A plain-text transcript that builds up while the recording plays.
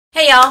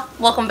Hey y'all,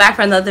 welcome back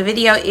for another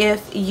video.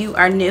 If you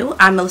are new,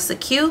 I'm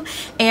MelissaQ,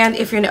 and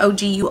if you're an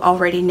OG, you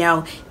already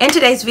know. In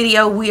today's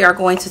video, we are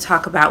going to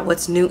talk about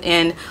what's new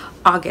in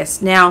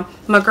August. Now,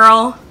 my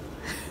girl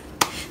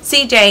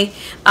CJ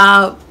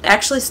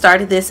actually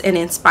started this and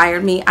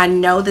inspired me. I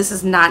know this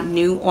is not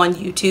new on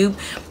YouTube,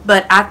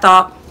 but I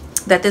thought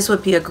that this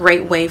would be a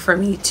great way for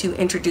me to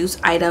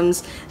introduce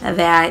items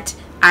that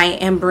I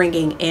am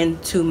bringing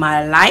into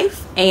my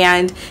life.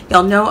 And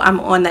y'all know I'm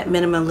on that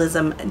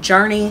minimalism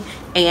journey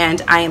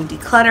and I am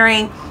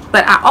decluttering,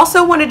 but I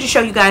also wanted to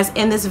show you guys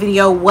in this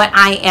video what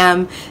I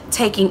am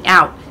taking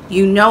out.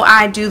 You know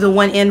I do the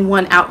one in,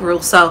 one out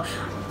rule, so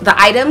the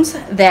items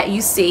that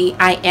you see,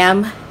 I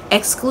am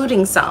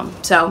excluding some.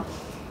 So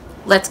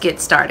let's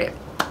get started.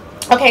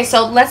 Okay,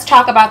 so let's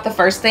talk about the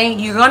first thing.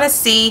 You're gonna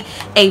see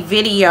a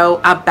video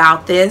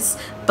about this,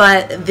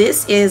 but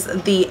this is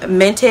the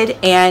Minted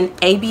and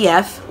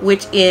ABF,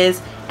 which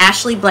is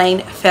Ashley Blaine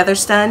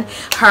Featherstone,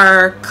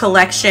 her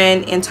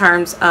collection in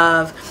terms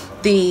of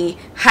the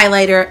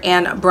highlighter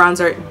and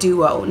bronzer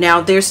duo.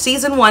 Now there's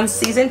season 1,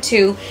 season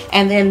 2,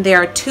 and then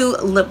there are 2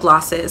 lip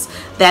glosses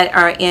that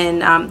are in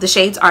the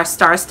shades are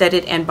Star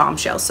Studded and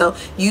Bombshell. So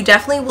you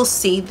definitely will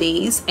see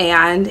these.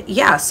 And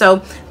yeah,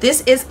 so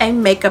this is a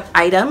makeup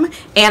item,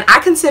 and I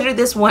consider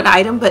this one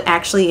item, but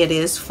actually it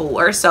is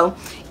 4. So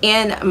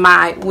in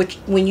my,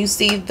 when you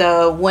see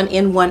the one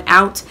in, one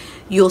out,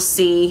 you'll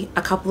see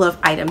a couple of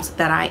items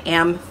that I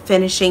am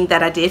finishing,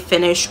 that I did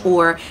finish,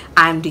 or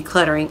I'm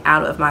decluttering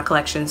out of my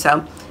collection.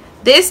 So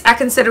this I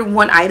consider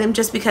one item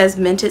just because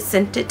Minted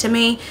sent it to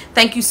me.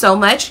 Thank you so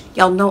much.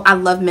 Y'all know I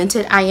love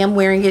Minted. I am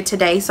wearing it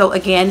today. So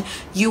again,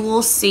 you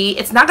will see,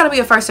 it's not going to be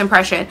a first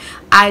impression.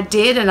 I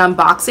did an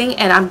unboxing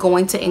and I'm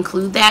going to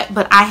include that,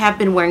 but I have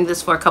been wearing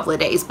this for a couple of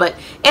days. But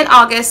in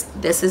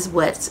August, this is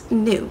what's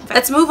new.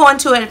 Let's move on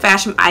to a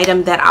fashion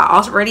item that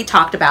I already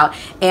talked about,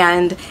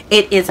 and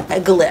it is a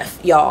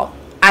glyph, y'all.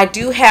 I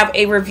do have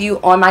a review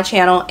on my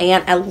channel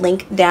and a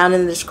link down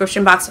in the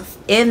description box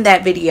in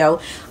that video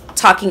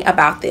talking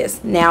about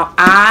this. Now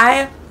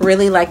I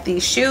really like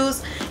these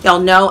shoes. Y'all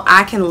know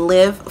I can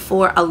live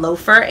for a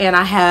loafer, and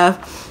I have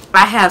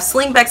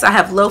slingbacks, I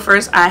have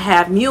loafers, I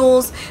have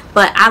mules,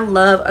 but I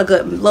love a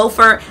good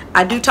loafer.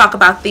 I do talk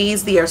about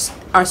these. These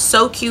are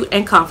so cute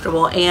and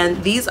comfortable,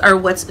 and these are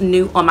what's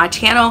new on my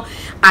channel.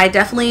 I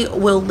definitely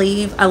will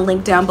leave a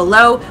link down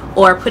below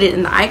or put it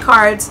in the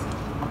iCards.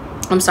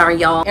 I'm sorry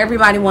y'all,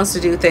 everybody wants to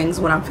do things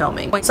when I'm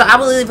filming, so I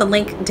will leave a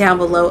link down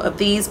below of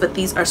these, but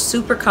these are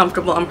super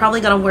comfortable. I'm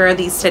probably gonna wear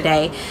these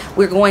today.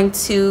 We're going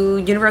to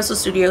Universal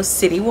Studios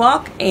City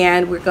Walk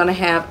and we're gonna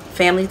have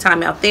family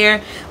time out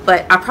there,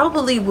 but I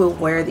probably will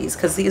wear these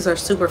because these are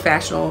super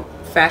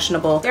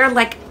fashionable. They're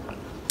like,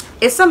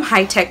 it's some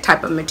high-tech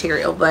type of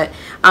material, but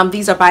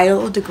these are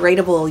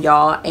biodegradable,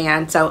 y'all,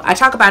 and so I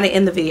talk about it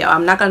in the video.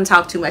 I'm not going to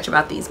talk too much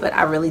about these, but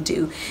I really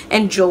do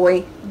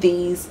enjoy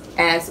these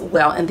as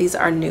well, and these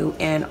are new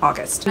in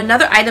August.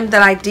 Another item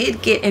that I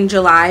did get in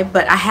July,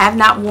 but I have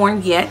not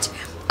worn yet,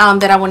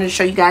 that I wanted to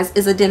show you guys,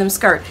 is a denim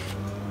skirt.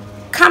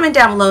 Comment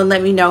down below and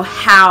let me know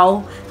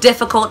how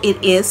difficult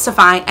it is to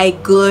find a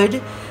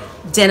good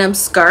denim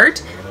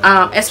skirt,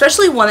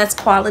 especially one that's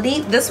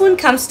quality. This one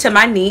comes to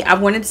my knee. I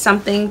wanted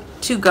something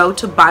to go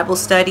to Bible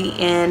study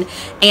in,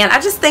 and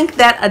I just think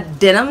that a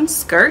denim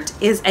skirt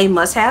is a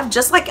must-have,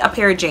 just like a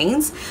pair of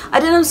jeans. A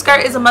denim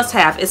skirt is a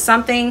must-have. It's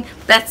something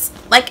that's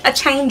like a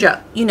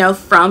change-up, you know,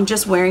 from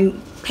just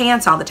wearing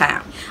pants all the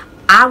time.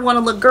 I want to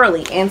look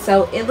girly, and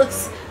so it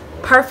looks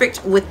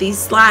perfect with these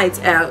slides,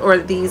 or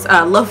these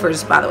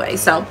loafers, by the way.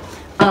 So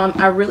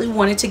I really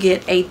wanted to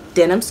get a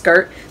denim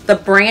skirt. The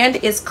brand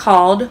is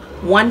called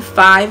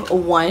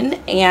 151,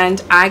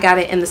 and I got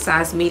it in the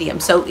size medium.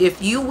 So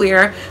if you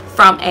wear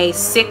from a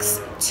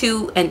 6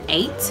 to an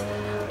 8,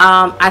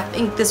 I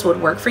think this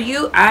would work for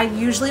you. I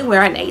usually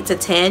wear an 8 to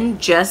 10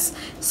 just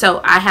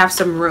so I have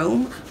some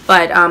room,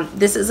 but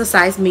this is a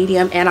size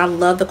medium, and I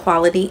love the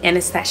quality, and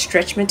it's that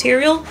stretch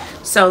material.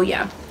 So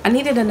yeah, I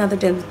needed another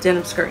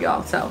denim skirt,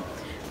 y'all. So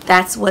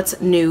that's what's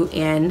new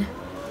in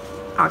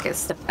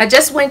August. I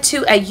just went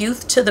to a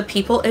Youth to the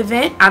People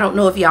event. I don't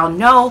know if y'all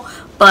know,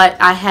 but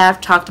I have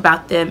talked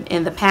about them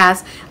in the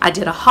past. I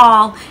did a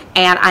haul,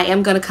 and I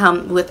am going to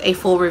come with a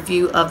full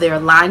review of their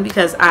line,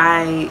 because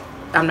I'm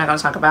not going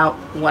to talk about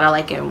what I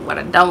like and what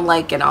I don't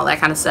like and all that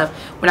kind of stuff.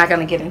 We're not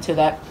going to get into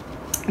that,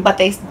 but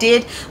they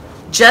did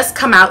just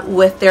come out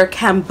with their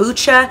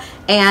kombucha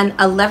and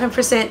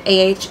 11%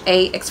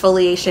 AHA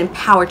exfoliation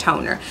power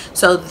toner.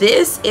 So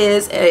this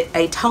is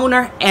a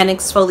toner and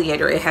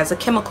exfoliator. It has a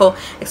chemical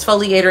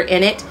exfoliator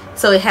in it,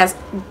 so it has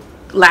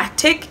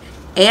lactic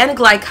and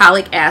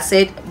glycolic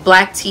acid,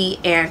 black tea,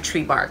 and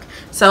tree bark.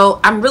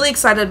 So I'm really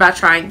excited about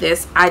trying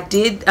this. I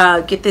did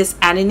get this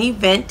at an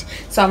event,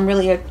 so I'm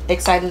really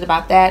excited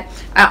about that.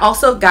 I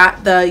also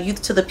got the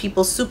Youth to the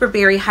People Super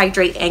Berry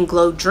Hydrate and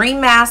Glow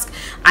Dream Mask.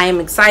 I am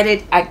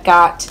excited. I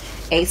got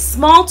a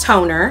small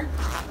toner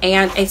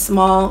and a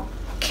small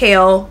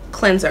kale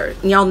cleanser.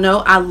 Y'all know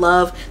I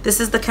love, this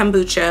is the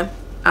kombucha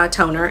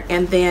toner,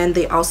 and then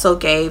they also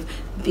gave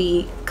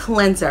the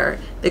cleanser,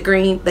 the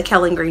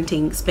Kellen green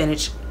tea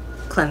spinach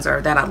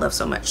cleanser that I love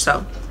so much.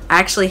 So I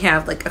actually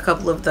have like a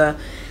couple of the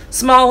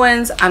small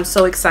ones. I'm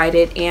so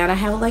excited, and I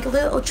have like a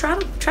little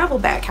travel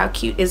bag. How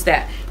cute is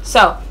that?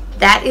 So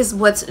that is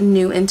what's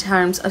new in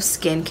terms of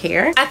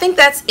skincare. I think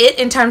that's it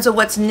in terms of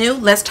what's new.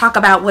 Let's talk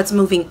about what's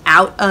moving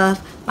out of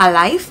my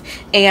life,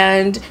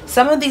 and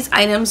some of these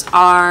items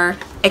are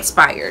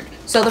expired.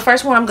 So the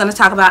first one I'm going to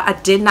talk about, I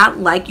did not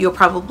like. You'll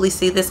probably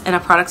see this in a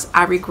products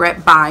I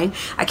regret buying.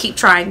 I keep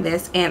trying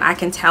this and I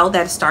can tell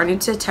that it's starting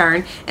to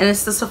turn, and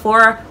it's the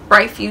Sephora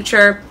Bright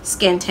Future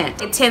Skin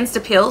Tint. It tends to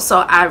peel, so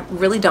I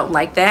really don't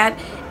like that,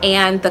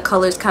 and the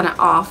color's kind of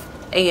off,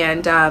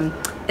 and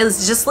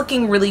it's just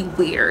looking really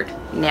weird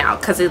now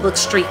because it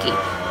looks streaky.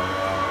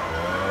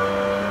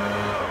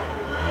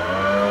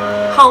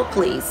 Hold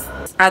please.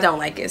 I don't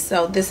like it,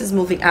 so this is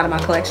moving out of my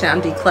collection.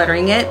 I'm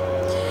decluttering it.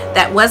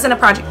 That wasn't a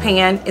project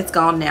pan. It's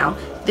gone now.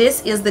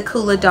 This is the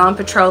Coola Dawn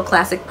Patrol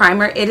Classic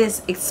Primer. It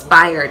is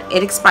expired.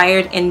 It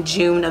expired in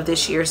June of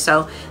this year,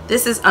 so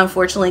this is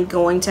unfortunately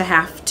going to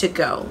have to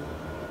go.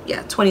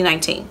 Yeah,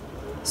 2019.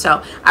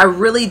 So I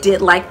really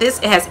did like this.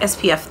 It has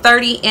SPF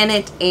 30 in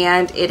it,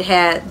 and it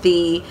had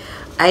the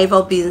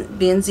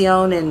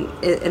benzoin,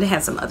 and it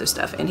had some other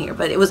stuff in here,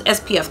 but it was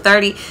SPF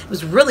 30. It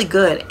was really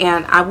good,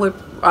 and I would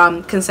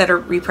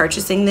consider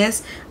repurchasing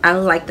this. I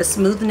like the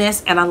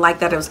smoothness, and I like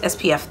that it was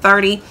SPF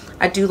 30.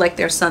 I do like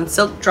their Sun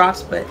Silk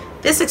drops, but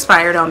this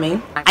expired on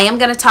me. I am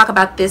going to talk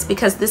about this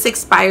because this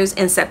expires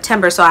in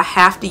September, so I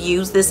have to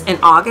use this in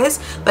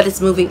August, but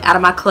it's moving out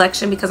of my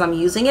collection because I'm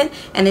using it,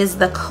 and it's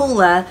the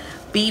Coola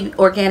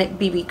Organic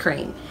BB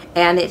Cream,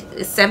 and it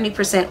is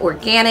 70%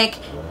 organic,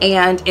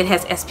 and it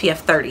has SPF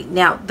 30.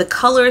 Now the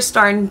color is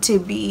starting to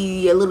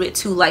be a little bit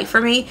too light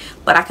for me,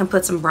 but I can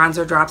put some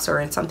bronzer drops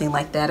or something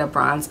like that, a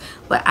bronze.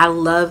 But I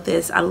love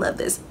this. I love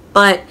this,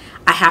 but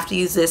I have to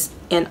use this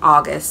in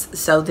August,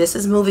 so this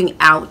is moving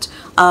out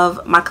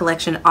of my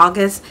collection in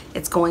August.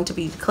 It's going to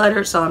be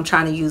decluttered, so I'm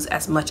trying to use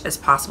as much as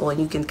possible, and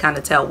you can kind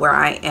of tell where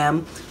I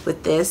am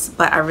with this,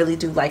 but I really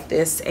do like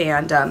this,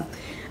 and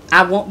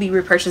I won't be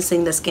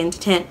repurchasing the skin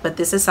tint, but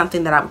this is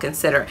something that I would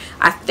consider.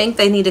 I think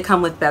they need to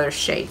come with better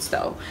shades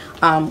though,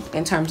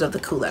 in terms of the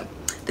Coola.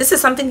 This is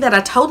something that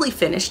I totally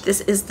finished.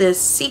 This is the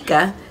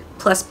Cica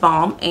Plus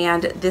Balm,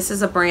 and this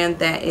is a brand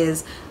that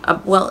is,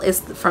 well,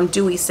 it's from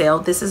Dewy Sale.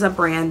 This is a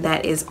brand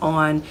that is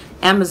on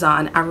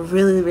Amazon. I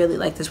really, really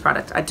like this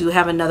product. I do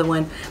have another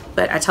one,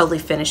 but I totally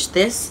finished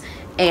this.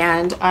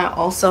 And I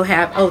also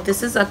have, oh,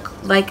 this is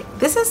like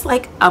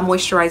a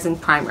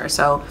moisturizing primer.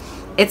 So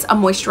it's a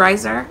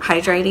moisturizer,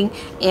 hydrating,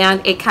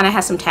 and it kind of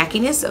has some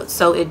tackiness,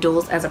 so it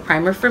duals as a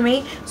primer for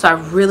me. So I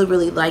really,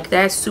 really like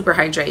that. Super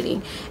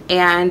hydrating.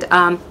 And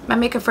my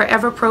Makeup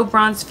Forever Pro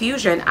Bronze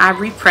Fusion, I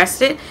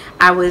repressed it.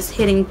 I was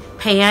hitting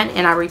pan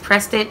and I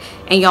repressed it,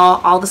 and y'all,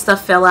 all the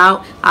stuff fell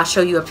out. I'll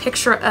show you a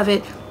picture of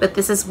it, but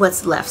this is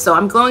what's left. So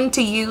I'm going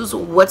to use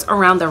what's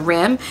around the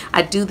rim.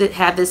 I do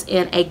have this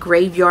in a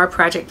Graveyard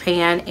Project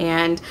pan,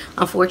 and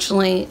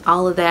unfortunately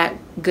all of that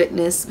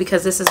goodness,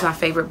 because this is my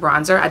favorite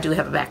bronzer, I do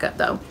have a backup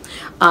though,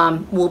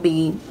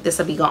 this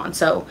will be gone.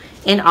 So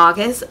in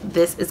August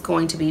this is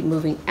going to be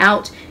moving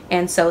out,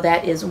 and so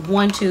that is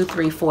 1, 2,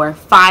 3, 4,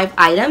 5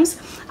 items.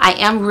 I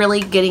am really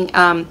getting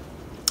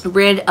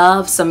rid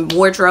of some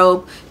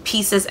wardrobe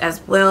pieces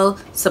as well,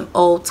 some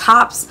old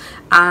tops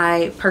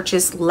I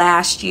purchased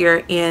last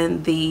year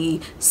in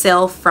the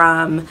sale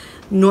from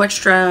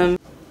Nordstrom.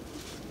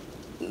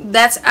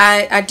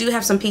 I do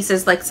have some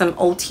pieces, like some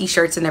old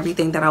t-shirts and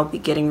everything, that I'll be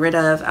getting rid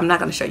of. I'm not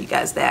going to show you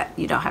guys that.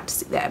 You don't have to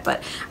see that,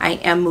 but I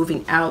am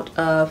moving out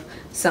of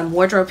some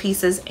wardrobe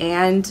pieces,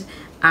 and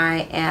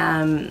I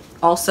am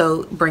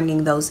also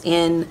bringing those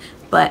in,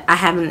 but I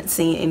haven't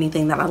seen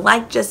anything that I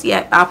like just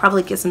yet. I'll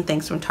probably get some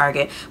things from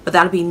Target, but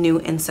that'll be new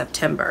in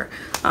September.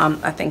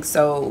 I think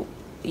so.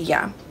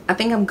 Yeah, I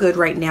think I'm good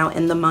right now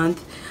in the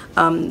month.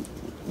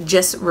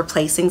 Just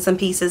replacing some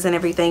pieces and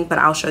everything, but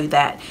I'll show you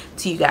that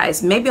to you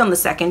guys maybe on the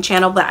second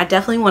channel. But I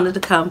definitely wanted to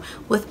come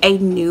with a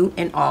new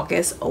in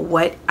August,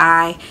 what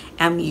I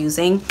am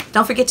using.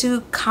 Don't forget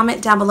to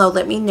comment down below.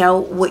 Let me know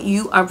what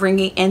you are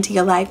bringing into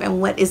your life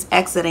and what is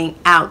exiting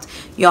out,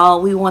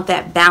 y'all. We want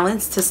that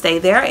balance to stay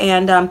there,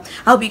 and I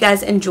hope you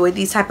guys enjoyed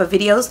these type of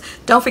videos.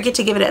 Don't forget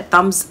to give it a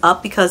thumbs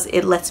up because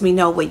it lets me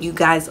know what you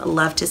guys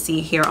love to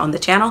see here on the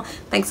channel.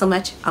 Thanks so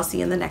much. I'll see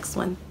you in the next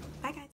one.